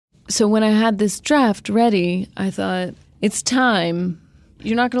So when I had this draft ready, I thought, it's time.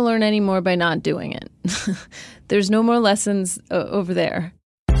 You're not going to learn any more by not doing it. There's no more lessons over there.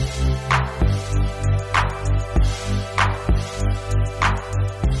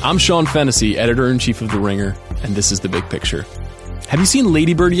 I'm Sean Fennessy, editor-in-chief of The Ringer, and this is The Big Picture. Have you seen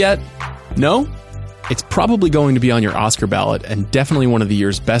Lady Bird yet? No? It's probably going to be on your Oscar ballot and definitely one of the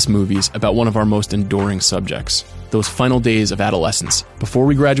year's best movies about one of our most enduring subjects, those final days of adolescence, before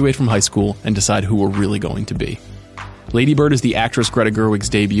we graduate from high school and decide who we're really going to be. Lady Bird is the actress Greta Gerwig's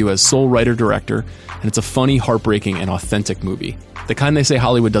debut as sole writer-director, and it's a funny, heartbreaking, and authentic movie. The kind they say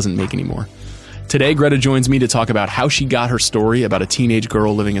Hollywood doesn't make anymore. Today, Greta joins me to talk about how she got her story about a teenage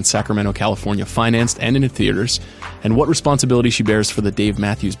girl living in Sacramento, California, financed and in theaters, and what responsibility she bears for the Dave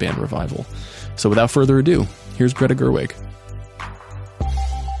Matthews Band revival. So without further ado, here's Greta Gerwig.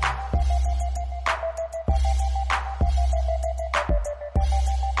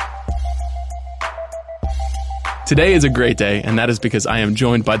 Today is a great day, and that is because I am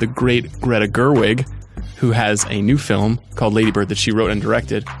joined by the great Greta Gerwig, who has a new film called Lady Bird that she wrote and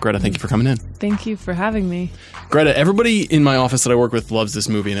directed. Greta, thank you for coming in. Thank you for having me. Greta, everybody in my office that I work with loves this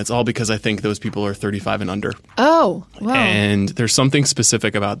movie, and it's all because I think those people are 35 and under. Oh, wow. And there's something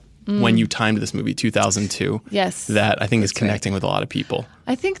specific about when you timed this movie, 2002, yes, that I think is connecting with a lot of people.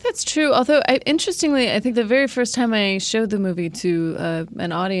 I think that's true. Although, interestingly, I think the very first time I showed the movie to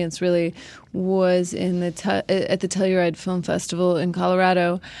an audience really was in at the Telluride Film Festival in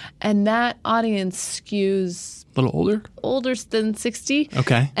Colorado. And that audience skews A little older? Older than 60.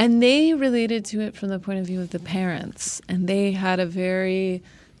 Okay. And they related to it from the point of view of the parents. And they had a very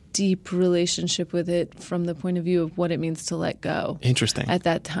deep relationship with it from the point of view of what it means to let go. Interesting. At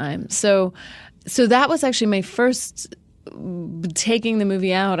that time. So that was actually my first taking the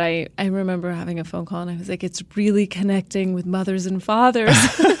movie out. I remember having a phone call and I was like, it's really connecting with mothers and fathers.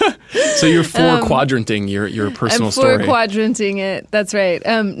 So you're four-quadranting your personal story. I'm four-quadranting it. That's right.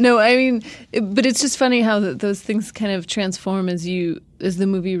 No, I mean, but it's just funny how those things kind of transform as the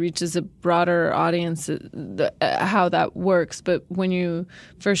movie reaches a broader audience, how that works. But when you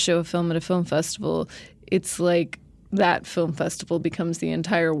first show a film at a film festival, it's like that film festival becomes the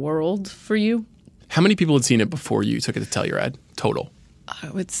entire world for you. How many people had seen it before you took it to Telluride total? I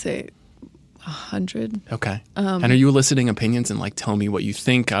would say 100. Okay. And are you eliciting opinions and tell me what you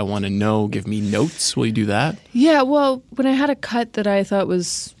think? I want to know. Give me notes. Will you do that? Yeah. Well, when I had a cut that I thought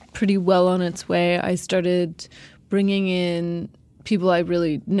was pretty well on its way, I started bringing in people I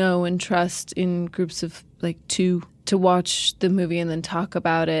really know and trust in groups of two to watch the movie and then talk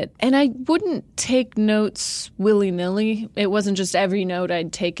about it. And I wouldn't take notes willy-nilly. It wasn't just every note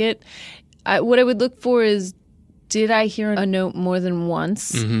I'd take it. What I would look for is, did I hear a note more than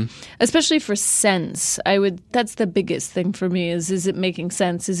once? Mm-hmm. Especially for sense. That's the biggest thing for me is it making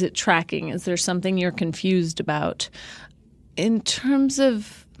sense? Is it tracking? Is there something you're confused about? In terms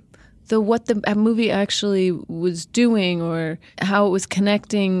of what the movie actually was doing or how it was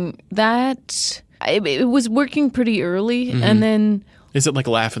connecting, that it was working pretty early. Mm-hmm. And then... Is it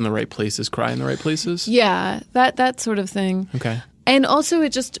laugh in the right places, cry in the right places? Yeah, that sort of thing. Okay. And also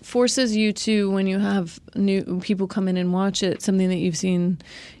it just forces you to, when you have new people come in and watch it, something that you've seen,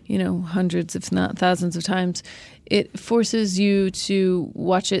 hundreds if not thousands of times, it forces you to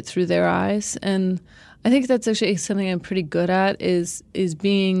watch it through their eyes. And I think that's actually something I'm pretty good at is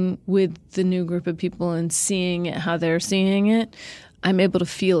being with the new group of people and seeing it how they're seeing it. I'm able to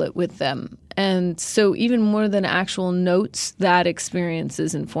feel it with them. And so even more than actual notes, that experience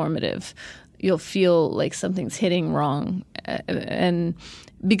is informative. You'll feel like something's hitting wrong. And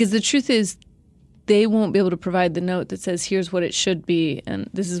because the truth is, they won't be able to provide the note that says, here's what it should be, and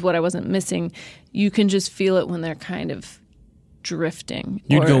this is what I wasn't missing. You can just feel it when they're kind of drifting.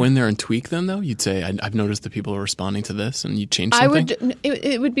 You'd go in there and tweak them, though? You'd say, I've noticed that people are responding to this, and you'd change something?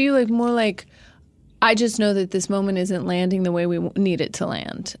 It would be more like, I just know that this moment isn't landing the way we need it to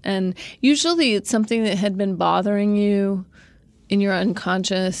land. And usually it's something that had been bothering you in your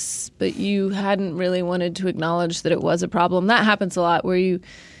unconscious, but you hadn't really wanted to acknowledge that it was a problem. That happens a lot where you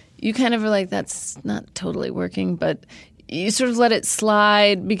kind of are like, that's not totally working, but you sort of let it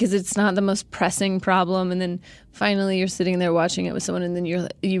slide because it's not the most pressing problem. And then finally you're sitting there watching it with someone and then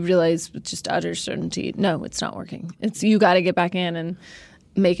you realize with just utter certainty, no, it's not working. You got to get back in and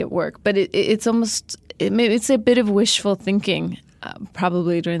make it work. But it's almost, it's a bit of wishful thinking.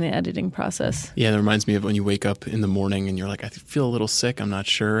 probably during the editing process. Yeah, that reminds me of when you wake up in the morning and you're like, I feel a little sick, I'm not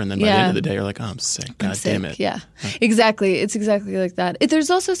sure. And then by the end of the day, you're like, oh, I'm sick. God damn it. Yeah, exactly. It's exactly like that.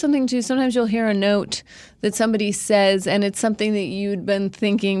 There's also something, too, sometimes you'll hear a note that somebody says, and it's something that you'd been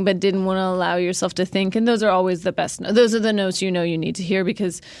thinking but didn't want to allow yourself to think. And those are always the best notes. Those are the notes you need to hear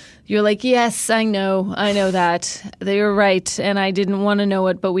because you're like, yes, I know that. They were right, and I didn't want to know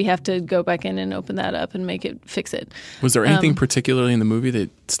it, but we have to go back in and open that up and fix it. Was there anything particularly in the movie that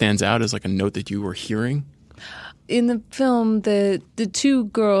stands out as like a note that you were hearing? In the film, the two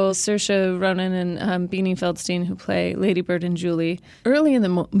girls, Saoirse Ronan and Beanie Feldstein, who play Lady Bird and Julie, early in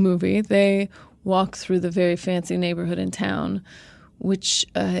the movie, they walk through the very fancy neighborhood in town, which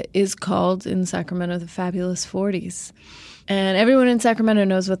is called in Sacramento the Fabulous 40s. And everyone in Sacramento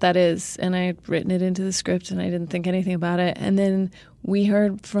knows what that is. And I had written it into the script, and I didn't think anything about it. And then we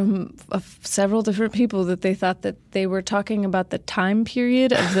heard from several different people that they thought that they were talking about the time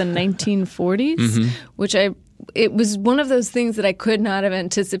period of the 1940s, which it was one of those things that I could not have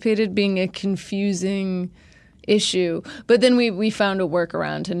anticipated being a confusing issue. But then we found a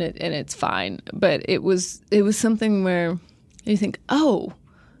workaround, and it's fine. But it was something where you think, oh,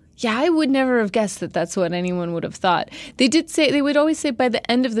 yeah, I would never have guessed that that's what anyone would have thought. They would always say by the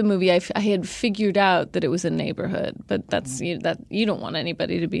end of the movie, I had figured out that it was a neighborhood, but you don't want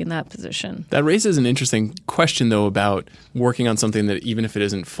anybody to be in that position. That raises an interesting question, though, about working on something that, even if it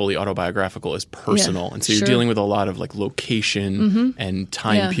isn't fully autobiographical, is personal. And so you're dealing with a lot of like location and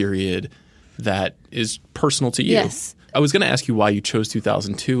time period that is personal to you. Yes. I was going to ask you why you chose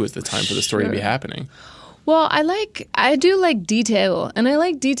 2002 as the time for the story to be happening. Well, I do like detail, and I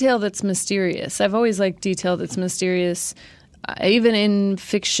like detail that's mysterious. I've always liked detail that's mysterious, even in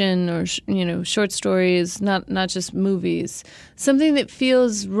fiction or short stories, not just movies. Something that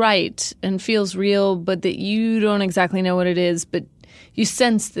feels right and feels real, but that you don't exactly know what it is, but you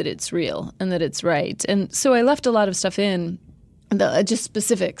sense that it's real and that it's right. And so I left a lot of stuff in. Just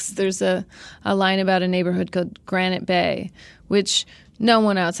specifics. There's a line about a neighborhood called Granite Bay, which no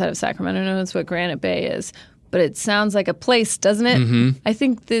one outside of Sacramento knows what Granite Bay is. But it sounds like a place, doesn't it? Mm-hmm. I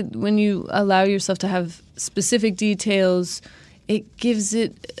think that when you allow yourself to have specific details, it gives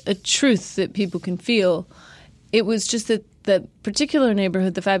it a truth that people can feel. It was just that that particular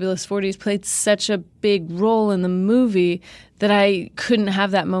neighborhood, the Fabulous 40s, played such a big role in the movie that I couldn't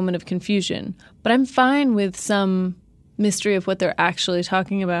have that moment of confusion. But I'm fine with some mystery of what they're actually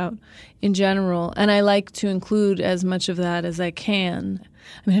talking about in general. And I like to include as much of that as I can.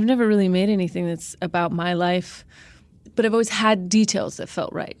 I mean, I've never really made anything that's about my life, but I've always had details that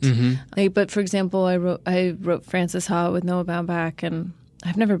felt right. Mm-hmm. But for example, I wrote Frances Ha with Noah Baumbach, and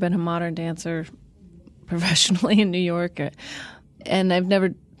I've never been a modern dancer professionally in New York, and I've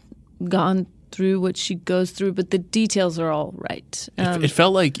never gone through what she goes through, but the details are all right. It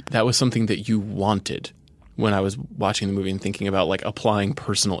felt like that was something that you wanted when I was watching the movie and thinking about like applying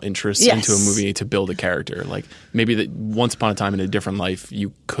personal interests into a movie to build a character. Like maybe that once upon a time in a different life,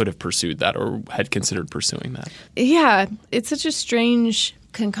 you could have pursued that or had considered pursuing that. Yeah, it's such a strange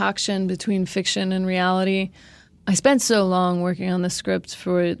concoction between fiction and reality. I spent so long working on the script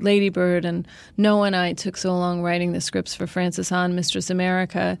for Lady Bird, and Noah and I took so long writing the scripts for Frances Ha and Mistress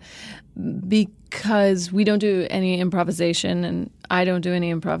America because we don't do any improvisation, and I don't do any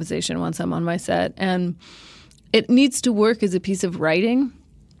improvisation once I'm on my set. And it needs to work as a piece of writing,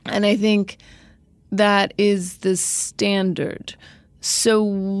 and I think that is the standard. So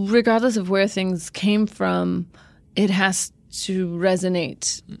regardless of where things came from, it has to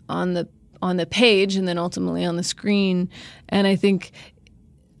resonate on the page and then ultimately on the screen. And I think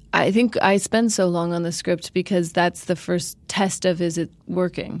I spend so long on the script because that's the first test of, is it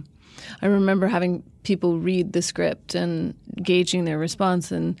working? I remember having people read the script and gauging their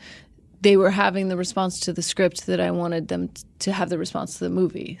response, and they were having the response to the script that I wanted them to have the response to the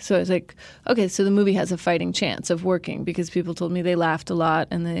movie. So I was like, okay, so the movie has a fighting chance of working, because people told me they laughed a lot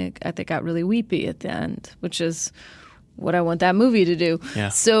and they got really weepy at the end, which is what I want that movie to do. Yeah.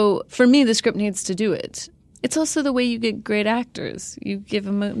 So for me, the script needs to do it. It's also the way you get great actors. You give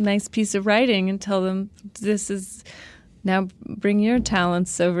them a nice piece of writing and tell them, this is... Now bring your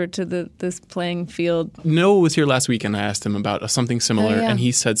talents over to this playing field. Noah was here last week, and I asked him about something similar, and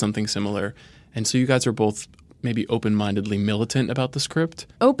he said something similar. And so you guys are both maybe open-mindedly militant about the script?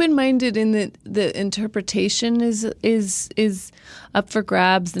 Open-minded in that the interpretation is up for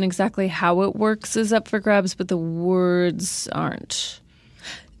grabs, and exactly how it works is up for grabs, but the words aren't.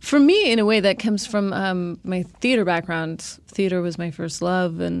 For me, in a way, that comes from my theater background. Theater was my first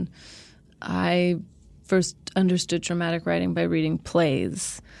love, and I first understood dramatic writing by reading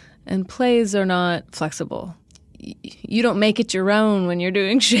plays. And plays are not flexible. you don't make it your own when you're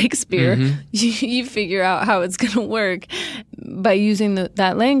doing Shakespeare. Mm-hmm. You figure out how it's going to work by using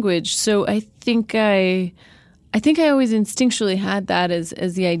that language. So I think I always instinctually had that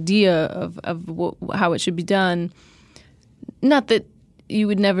as the idea of how it should be done. Not that you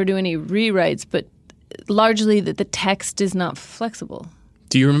would never do any rewrites, but largely that the text is not flexible.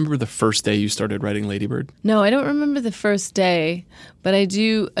 Do you remember the first day you started writing Lady Bird? No, I don't remember the first day, but I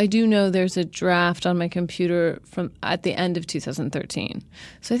do know there's a draft on my computer from at the end of 2013.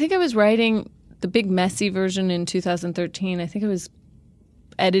 So I think I was writing the big messy version in 2013. I think I was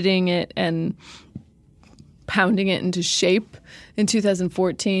editing it and pounding it into shape in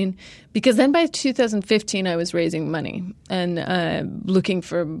 2014, because then by 2015 I was raising money and looking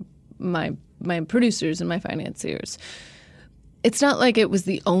for my producers and my financiers. It's not like it was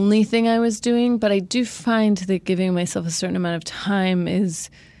the only thing I was doing, but I do find that giving myself a certain amount of time is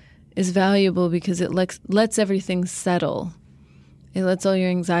valuable because it lets everything settle. It lets all your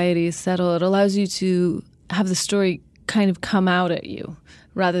anxieties settle. It allows you to have the story kind of come out at you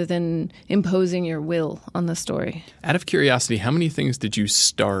rather than imposing your will on the story. Out of curiosity, how many things did you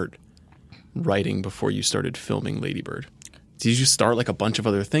start writing before you started filming Lady Bird? Did you start like a bunch of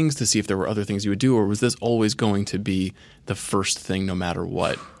other things to see if there were other things you would do, or was this always going to be the first thing no matter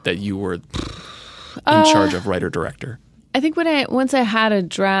what that you were in charge of, writer-director? I think once I had a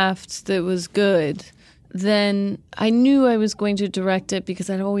draft that was good, then I knew I was going to direct it because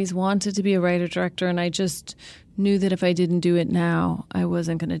I'd always wanted to be a writer-director, and I just knew that if I didn't do it now, I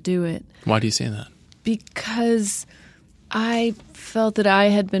wasn't going to do it. Why do you say that? Because I felt that I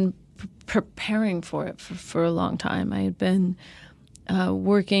had been preparing for it for a long time. I had been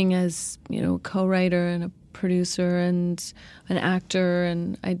working as a co-writer and a producer and an actor,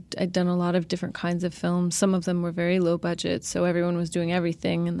 and I'd done a lot of different kinds of films. Some of them were very low budget, so everyone was doing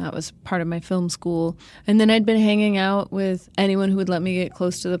everything, and that was part of my film school. And then I'd been hanging out with anyone who would let me get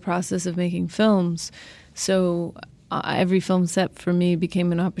close to the process of making films. So every film set for me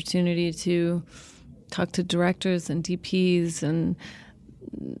became an opportunity to talk to directors and DPs and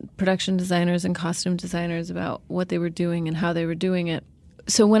production designers and costume designers about what they were doing and how they were doing it.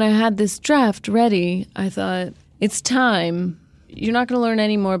 So when I had this draft ready, I thought, it's time. You're not going to learn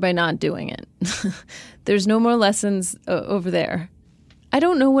any more by not doing it. There's no more lessons over there. I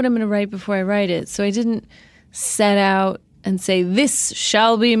don't know what I'm going to write before I write it, so I didn't set out and say, this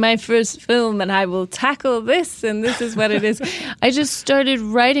shall be my first film and I will tackle this and this is what it is. I just started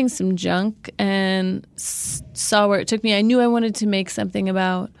writing some junk and saw where it took me. I knew I wanted to make something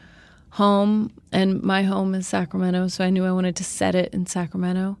about home, and my home is Sacramento, so I knew I wanted to set it in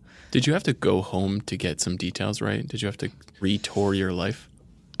Sacramento. Did you have to go home to get some details right? Did you have to retour your life?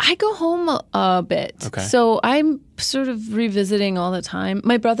 I go home a bit. Okay. So I'm sort of revisiting all the time.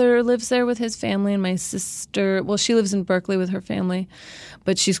 My brother lives there with his family, and my sister, well, she lives in Berkeley with her family,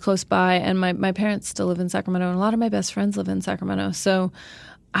 but she's close by. And my parents still live in Sacramento, and a lot of my best friends live in Sacramento. So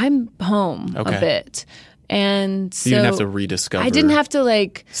I'm home a bit. And so you didn't have to rediscover. I didn't have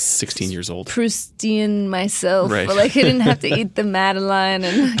to 16 years old. Proustian myself. Right. I didn't have to eat the Madeleine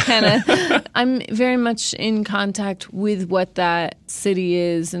and kind of. I'm very much in contact with what that city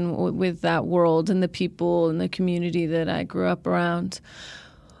is and with that world and the people and the community that I grew up around.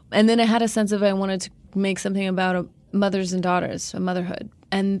 And then I had a sense of I wanted to make something about mothers and daughters, a motherhood,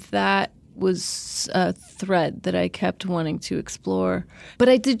 and that was a thread that I kept wanting to explore.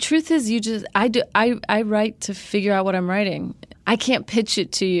 But the truth is, I write to figure out what I'm writing. I can't pitch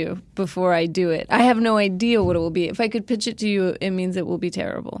it to you before I do it. I have no idea what it will be. If I could pitch it to you, it means it will be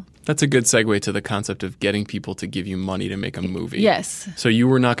terrible. That's a good segue to the concept of getting people to give you money to make a movie. Yes. So you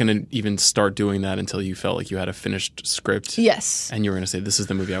were not going to even start doing that until you felt like you had a finished script. Yes. And you were going to say, this is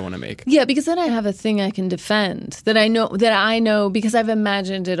the movie I want to make. Yeah, because then I have a thing I can defend that I know because I've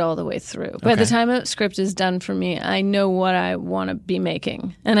imagined it all the way through. By the time a script is done for me, I know what I want to be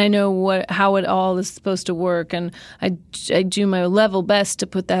making, and I know how it all is supposed to work, and I do my level best to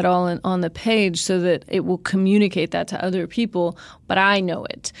put that all on the page so that it will communicate that to other people, but I know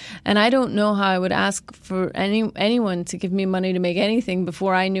it. And I don't know how I would ask for anyone to give me money to make anything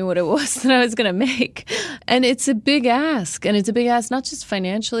before I knew what it was that I was going to make. And it's a big ask. And it's a big ask not just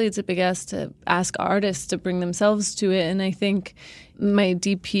financially, it's a big ask to ask artists to bring themselves to it. And I think my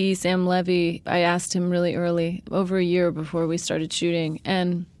DP, Sam Levy, I asked him really early, over a year before we started shooting.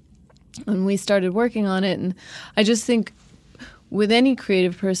 And when we started working on it, and I just think with any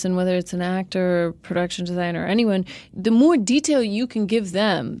creative person, whether it's an actor or production designer or anyone, the more detail you can give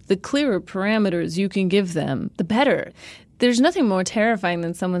them, the clearer parameters you can give them, the better. There's nothing more terrifying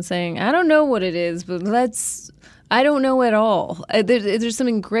than someone saying, I don't know what it is, but I don't know at all. There's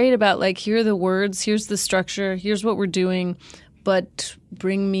something great about like, here are the words, here's the structure, here's what we're doing, but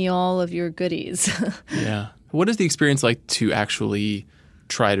bring me all of your goodies. Yeah. What is the experience like to actually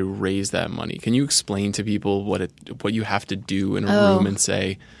try to raise that money? Can you explain to people what you have to do in a room and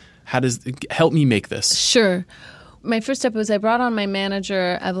say, help me make this? Sure. My first step was I brought on my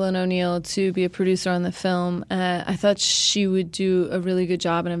manager, Evelyn O'Neill, to be a producer on the film. I thought she would do a really good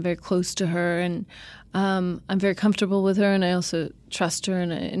job, and I'm very close to her, and I'm very comfortable with her, and I also trust her,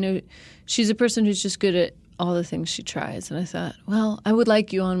 and I know she's a person who's just good at all the things she tries. And I thought, well, I would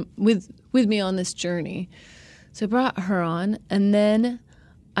like you on with me on this journey. So I brought her on, and then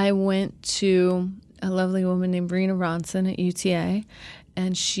I went to a lovely woman named Brina Ronson at UTA,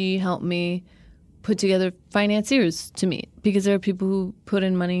 and she helped me put together financiers to meet, because there are people who put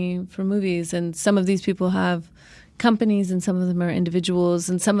in money for movies, and some of these people have companies and some of them are individuals,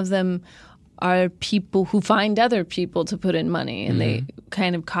 and some of them are people who find other people to put in money, and they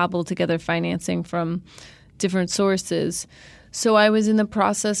kind of cobble together financing from different sources. So I was in the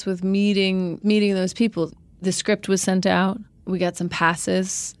process with meeting those people. The script was sent out. We got some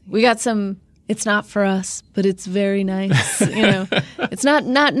passes. We got some, it's not for us, but it's very nice. It's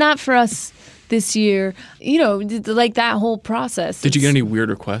not for us this year, like that whole process. Did you get any weird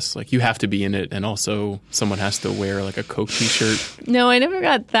requests? Like, you have to be in it, and also someone has to wear like a Coke t-shirt? No, I never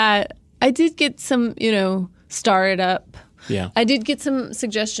got that. I did get some, star it up. Yeah. I did get some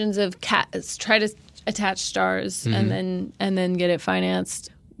suggestions of try to attach stars and then get it financed,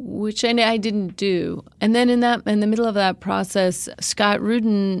 which I didn't do. And then in the middle of that process, Scott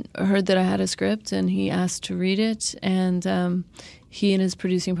Rudin heard that I had a script, and he asked to read it, and he and his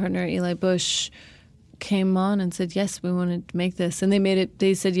producing partner, Eli Bush, came on and said, yes, we wanted to make this. And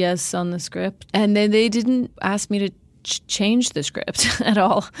they said yes on the script. And then they didn't ask me to change the script at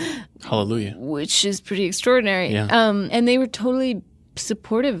all. Hallelujah. Which is pretty extraordinary. Yeah. And they were totally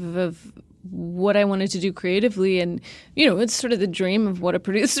supportive of what I wanted to do creatively. And, it's sort of the dream of what a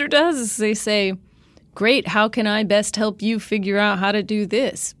producer does, is they say, great, how can I best help you figure out how to do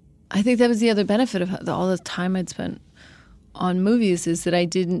this? I think that was the other benefit of all the time I'd spent on movies, is that I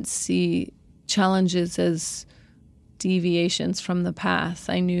didn't see challenges as deviations from the path.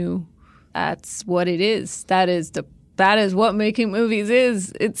 I knew that's what it is. That is what making movies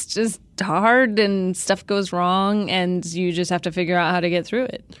is. It's just hard, and stuff goes wrong, and you just have to figure out how to get through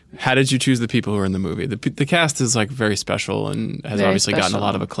it. How did you choose the people who are in the movie? The cast is like very special and has obviously gotten a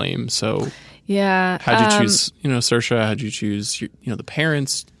lot of acclaim. So yeah, how'd you choose? Saoirse. How'd you choose? The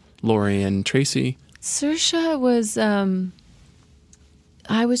parents, Laurie and Tracy. Saoirse was.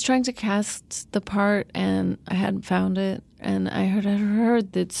 I was trying to cast the part, and I hadn't found it. And I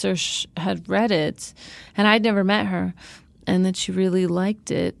heard that Saoirse had read it, and I'd never met her, and that she really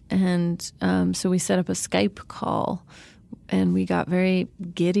liked it. And so we set up a Skype call, and we got very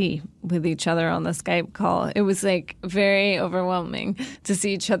giddy with each other on the Skype call. It was like very overwhelming to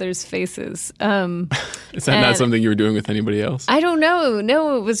see each other's faces. Is that not something you were doing with anybody else? I don't know.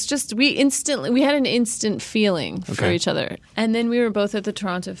 No, it was just we had an instant feeling for each other. And then we were both at the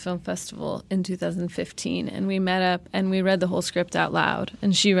Toronto Film Festival in 2015, and we met up and we read the whole script out loud.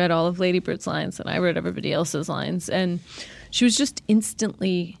 And she read all of Lady Bird's lines, and I read everybody else's lines. And she was just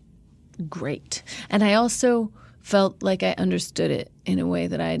instantly great. And I also felt like I understood it in a way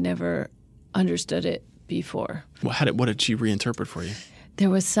that I had never understood it before. What did she reinterpret for you?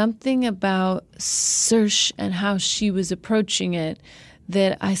 There was something about Saoirse and how she was approaching it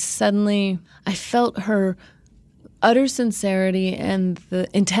that I felt her utter sincerity and the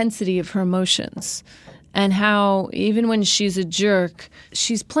intensity of her emotions, and how even when she's a jerk,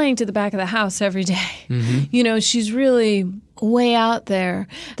 she's playing to the back of the house every day. Mm-hmm. She's really way out there.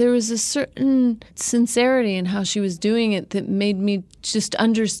 There was a certain sincerity in how she was doing it that made me just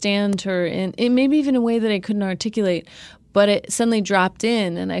understand her, and it maybe even a way that I couldn't articulate, but it suddenly dropped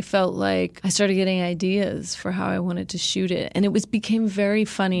in, and I felt like I started getting ideas for how I wanted to shoot it, and it became very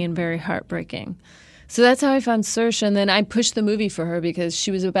funny and very heartbreaking. So that's how I found Saoirse, and then I pushed the movie for her because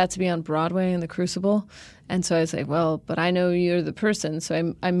she was about to be on Broadway in The Crucible, and so I was like, well, but I know you're the person,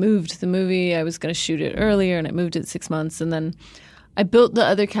 so I moved the movie. I was going to shoot it earlier, and I moved it 6 months, and then I built the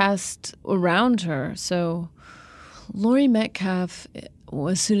other cast around her. So Laurie Metcalf,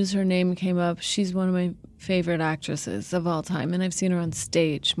 as soon as her name came up, she's one of my favorite actresses of all time, and I've seen her on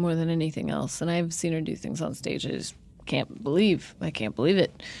stage more than anything else, and I've seen her do things on stage I just can't believe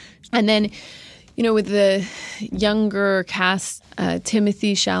it. And then with the younger cast,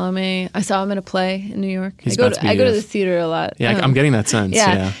 Timothée Chalamet, I saw him in a play in New York. I go to the theater a lot. Yeah, I'm getting that sense.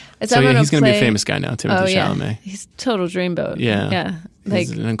 Yeah. So he's going to be a famous guy now, Timothée Chalamet. He's total dreamboat. Yeah. Like,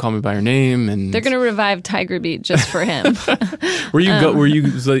 and Call Me by Your Name, and they're going to revive Tiger Beat just for him.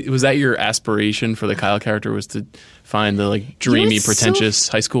 Was that your aspiration for the Kyle character, was to find the like dreamy, pretentious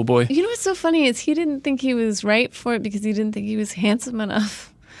high school boy? You know what's so funny is he didn't think he was right for it because he didn't think he was handsome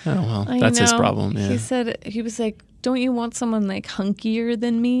enough. Oh well, that's his problem. Yeah. He said, he was like, "Don't you want someone like hunkier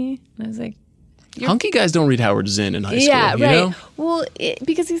than me?" And I was like, hunky guys don't read Howard Zinn in high school. Yeah, you right. know? Well,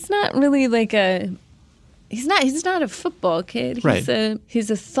 because he's not really like he's not a football kid.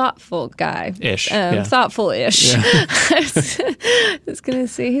 He's a thoughtful guy. Ish. Thoughtful-ish. Yeah. I was going to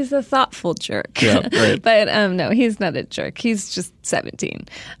say he's a thoughtful jerk. Yeah, right. But no, he's not a jerk. He's just 17.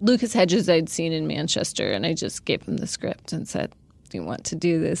 Lucas Hedges I'd seen in Manchester, and I just gave him the script and said, "Do you want to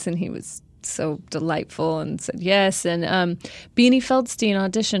do this?" And he was so delightful and said yes. And Beanie Feldstein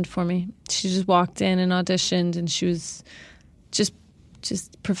auditioned for me. She just walked in and auditioned, and she was just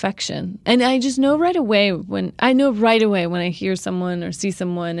perfection. And I just know right away when I hear someone or see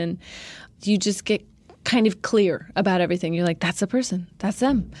someone, and you just get kind of clear about everything. You're like, that's a person, that's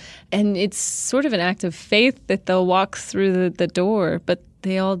them. And it's sort of an act of faith that they'll walk through the door, but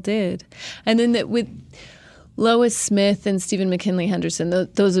they all did. And then with Lois Smith and Stephen McKinley Henderson,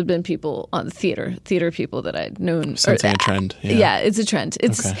 those have been people on the theater people that I'd known. Sensing a trend. Yeah, it's a trend.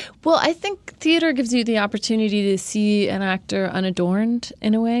 Okay. Well, I think theater gives you the opportunity to see an actor unadorned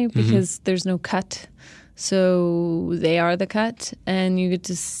in a way because there's no cut. So they are the cut, and you get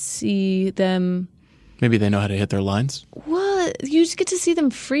to see them. Maybe they know how to hit their lines. Well, you just get to see them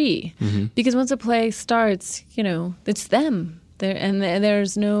free because once a play starts, it's them.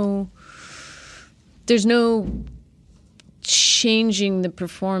 There's no changing the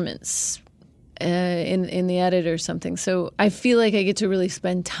performance in the edit or something. So I feel like I get to really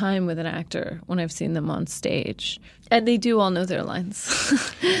spend time with an actor when I've seen them on stage. And they do all know their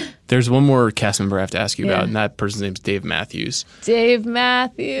lines. There's one more cast member I have to ask you about, and that person's name's Dave Matthews. Dave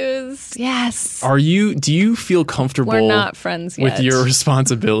Matthews, yes. Do you feel comfortable? We're not friends yet. With your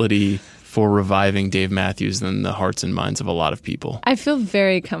responsibility for reviving Dave Matthews in the hearts and minds of a lot of people? I feel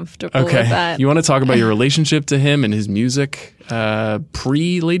very comfortable with that. You want to talk about your relationship to him and his music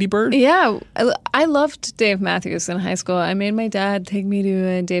pre-Lady Bird? Yeah. I loved Dave Matthews in high school. I made my dad take me to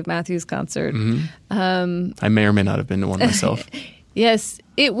a Dave Matthews concert. I may or may not have been to one myself. Yes.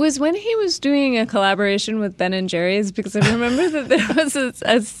 It was when he was doing a collaboration with Ben and Jerry's, because I remember that there was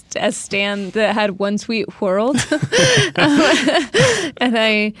a stand that had One Sweet World. And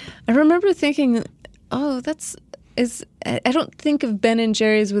I remember thinking, I don't think of Ben and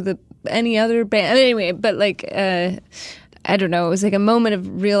Jerry's with any other band. Anyway, but I don't know. It was like a moment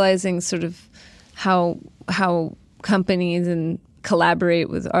of realizing sort of how companies and collaborate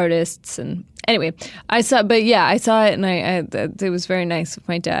with artists. And anyway, I saw it, and it was very nice of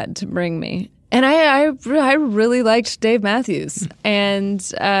my dad to bring me. And I really liked Dave Matthews, and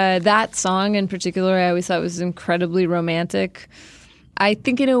that song in particular, I always thought was incredibly romantic. I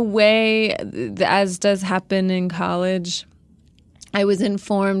think in a way, as does happen in college, I was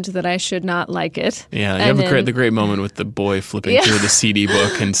informed that I should not like it. Yeah, you have the great moment with the boy flipping through the CD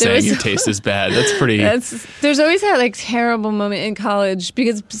book and saying your taste is bad. That's pretty... There's always that terrible moment in college,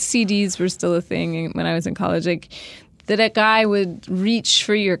 because CDs were still a thing when I was in college, that a guy would reach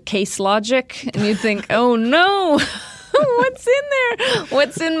for your Case Logic, and you'd think, oh no, what's in there?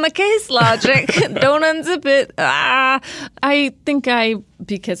 What's in my Case Logic? Don't unzip it. I think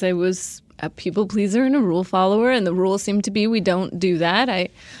because I was a people pleaser and a rule follower, and the rule seemed to be we don't do that.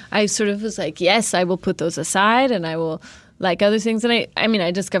 I sort of was like, yes, I will put those aside, and I will like other things. And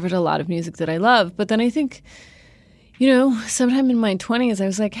I discovered a lot of music that I love, but then I think, sometime in my 20s, I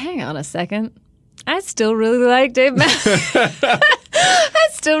was like, hang on a second. I still really like Dave Matthews. I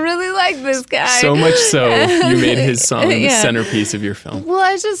still really like this guy. So much so, you made his song the centerpiece of your film. Well,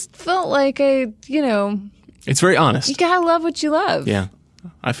 I just felt like it's very honest. You gotta love what you love. Yeah.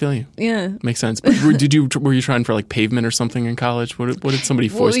 I feel you. Yeah. Makes sense. But were you trying for Pavement or something in college? What did somebody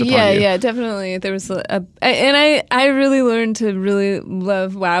force upon you? Yeah, definitely. There was I really learned to really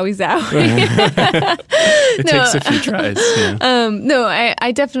love Wowie Zowie. It takes a few tries. Yeah. No,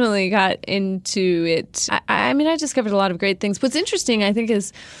 I definitely got into it. I discovered a lot of great things. What's interesting, I think,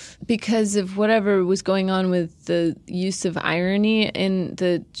 is because of whatever was going on with the use of irony in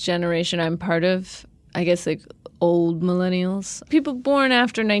the generation I'm part of, I guess old millennials, people born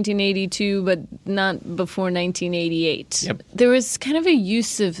after 1982 but not before 1988. Yep. There was kind of a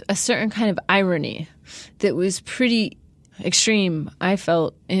use of a certain kind of irony that was pretty extreme, I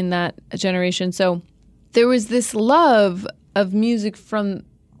felt, in that generation. So there was this love of music and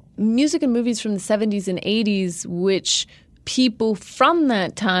movies from the 70s and 80s, which people from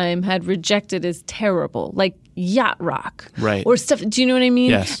that time had rejected as terrible. yacht rock. Right. Or stuff. Do you know what I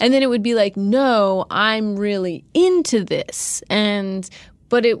mean? Yes. And then it would be like, no, I'm really into this.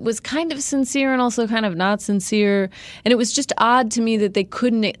 But it was kind of sincere and also kind of not sincere. And it was just odd to me that they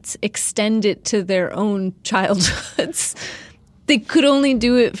couldn't extend it to their own childhoods. They could only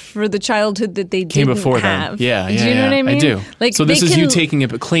do it for the childhood that they Came didn't before have. them. Yeah, do you know what I mean? I do. Like, so this is you taking it,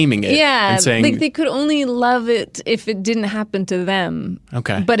 but claiming it. Yeah, and saying, like they could only love it if it didn't happen to them.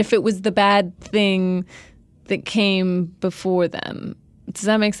 Okay. But if it was the bad thing that came before them. Does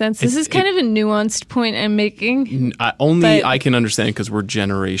that make sense? This is kind of a nuanced point I'm making. I can understand because we're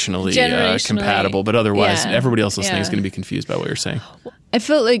generationally compatible, but otherwise everybody else listening is going to be confused by what you're saying. I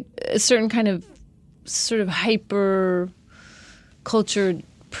felt like a certain kind of sort of hyper cultured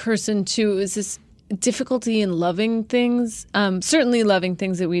person too. It was this difficulty in loving things, certainly loving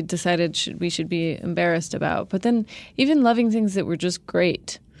things that we decided we should be embarrassed about, but then even loving things that were just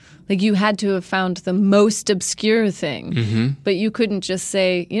great. Like you had to have found the most obscure thing, but you couldn't just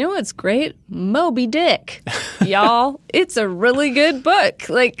say, you know what's great? Moby Dick, y'all. It's a really good book.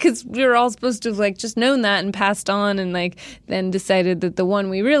 Like, because we were all supposed to have like just known that and passed on and like then decided that the one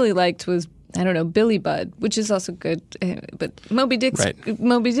we really liked was, I don't know, Billy Budd, which is also good, but Moby Dick's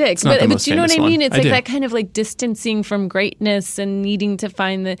Moby Dick. But you know what I mean? It's like that kind of like distancing from greatness and needing to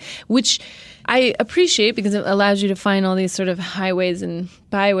find which I appreciate because it allows you to find all these sort of highways and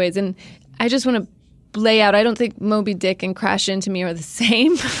byways. And I just want to lay out, I don't think Moby Dick and Crash Into Me are the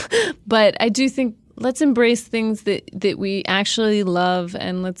same, but I do think let's embrace things that we actually love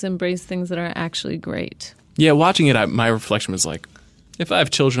and let's embrace things that are actually great. Yeah, watching it, my reflection was like, if I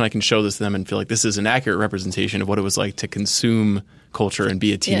have children, I can show this to them and feel like this is an accurate representation of what it was like to consume culture and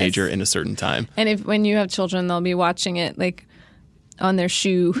be a teenager in a certain time. And when you have children, they'll be watching it like on their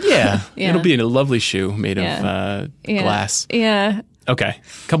shoe. Yeah. It'll be in a lovely shoe made of glass. Yeah. Okay.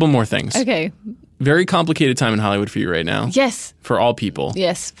 Couple more things. Okay. Very complicated time in Hollywood for you right now. Yes. For all people.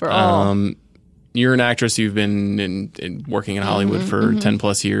 Yes, for all. You're an actress. You've been working in Hollywood for 10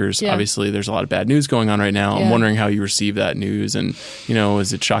 plus years. Yeah. Obviously, there's a lot of bad news going on right now. I'm wondering how you receive that news. And,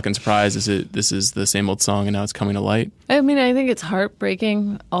 is it shock and surprise? This is the same old song and now it's coming to light? I mean, I think it's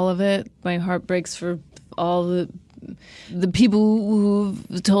heartbreaking, all of it. My heart breaks for all the people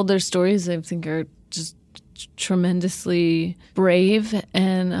who've told their stories. I think are just tremendously brave.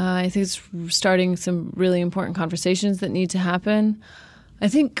 And I think it's starting some really important conversations that need to happen. I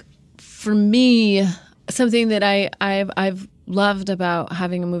think for me, something that I've loved about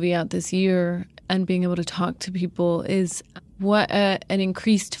having a movie out this year and being able to talk to people is what an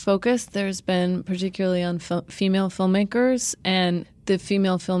increased focus there's been, particularly on female filmmakers and the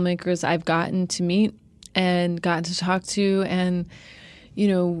female filmmakers I've gotten to meet and gotten to talk to. And,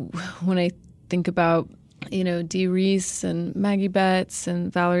 when I think about, Dee Reese and Maggie Betts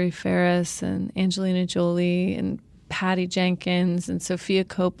and Valerie Ferris and Angelina Jolie and Patty Jenkins and Sofia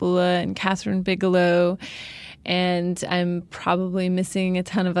Coppola and Catherine Bigelow, and I'm probably missing a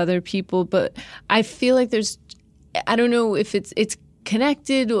ton of other people, but I feel like I don't know if it's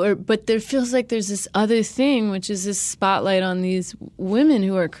connected but there feels like there's this other thing, which is this spotlight on these women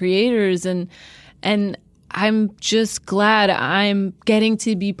who are creators, and I'm just glad I'm getting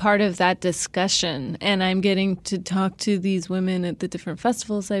to be part of that discussion, and I'm getting to talk to these women at the different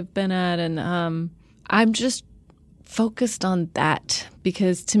festivals I've been at, and I'm just focused on that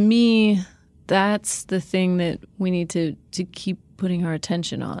because to me that's the thing that we need to keep putting our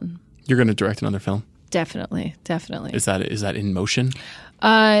attention on. You're going to direct another film? Definitely. Is that in motion?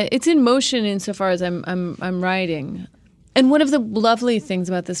 It's in motion insofar as I'm writing. And one of the lovely things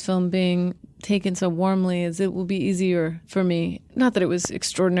about this film being taken so warmly is it will be easier for me. Not that it was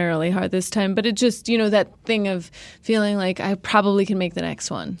extraordinarily hard this time, but it just, that thing of feeling like I probably can make the next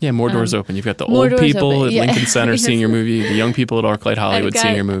one. Yeah, more doors open. You've got the old people at Lincoln Center seeing your movie, the young people at ArcLight Hollywood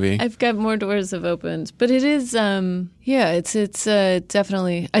seeing your movie. I've got more doors have opened. But it is, it's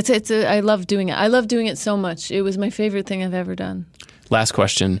definitely, I love doing it. I love doing it so much. It was my favorite thing I've ever done. Last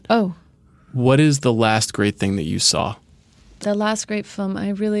question. Oh. What is the last great thing that you saw? The last great film, I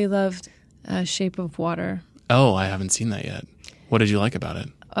really loved Shape of Water. Oh, I haven't seen that yet. What did you like about it?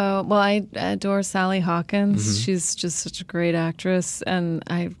 Well, I adore Sally Hawkins. Mm-hmm. She's just such a great actress, and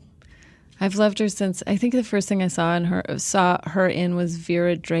I've loved her since. I think the first thing I saw her in was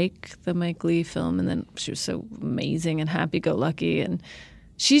Vera Drake, the Mike Leigh film, and then she was so amazing and happy-go-lucky, and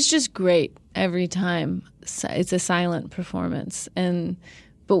she's just great every time. It's a silent performance,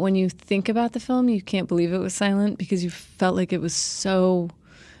 but when you think about the film, you can't believe it was silent because you felt like it was so.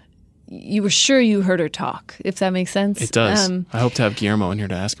 You were sure you heard her talk, if that makes sense. It does. I hope to have Guillermo in here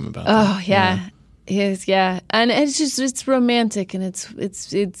to ask him about that. Oh, yeah. Yes, yeah, and it's romantic, and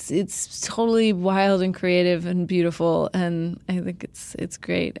it's totally wild and creative and beautiful, and I think it's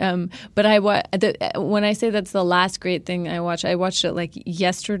great. But when I say that's the last great thing I watched it like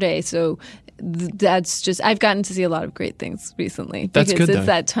yesterday, so that's just I've gotten to see a lot of great things recently. That's good. It's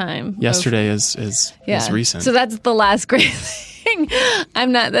that time. Yesterday is recent, so that's the last great thing.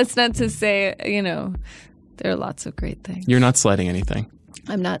 That's not to say there are lots of great things. You're not slighting anything.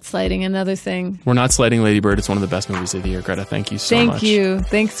 I'm not slighting another thing. We're not slighting Lady Bird. It's one of the best movies of the year. Greta, thank you so much. Thank you.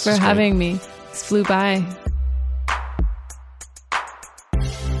 Thanks for having me. This flew by.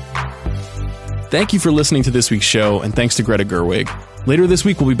 Thank you for listening to this week's show, and thanks to Greta Gerwig. Later this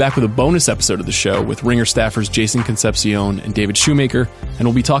week, we'll be back with a bonus episode of the show with Ringer staffers Jason Concepcion and David Shoemaker, and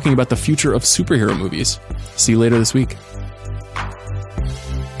we'll be talking about the future of superhero movies. See you later this week.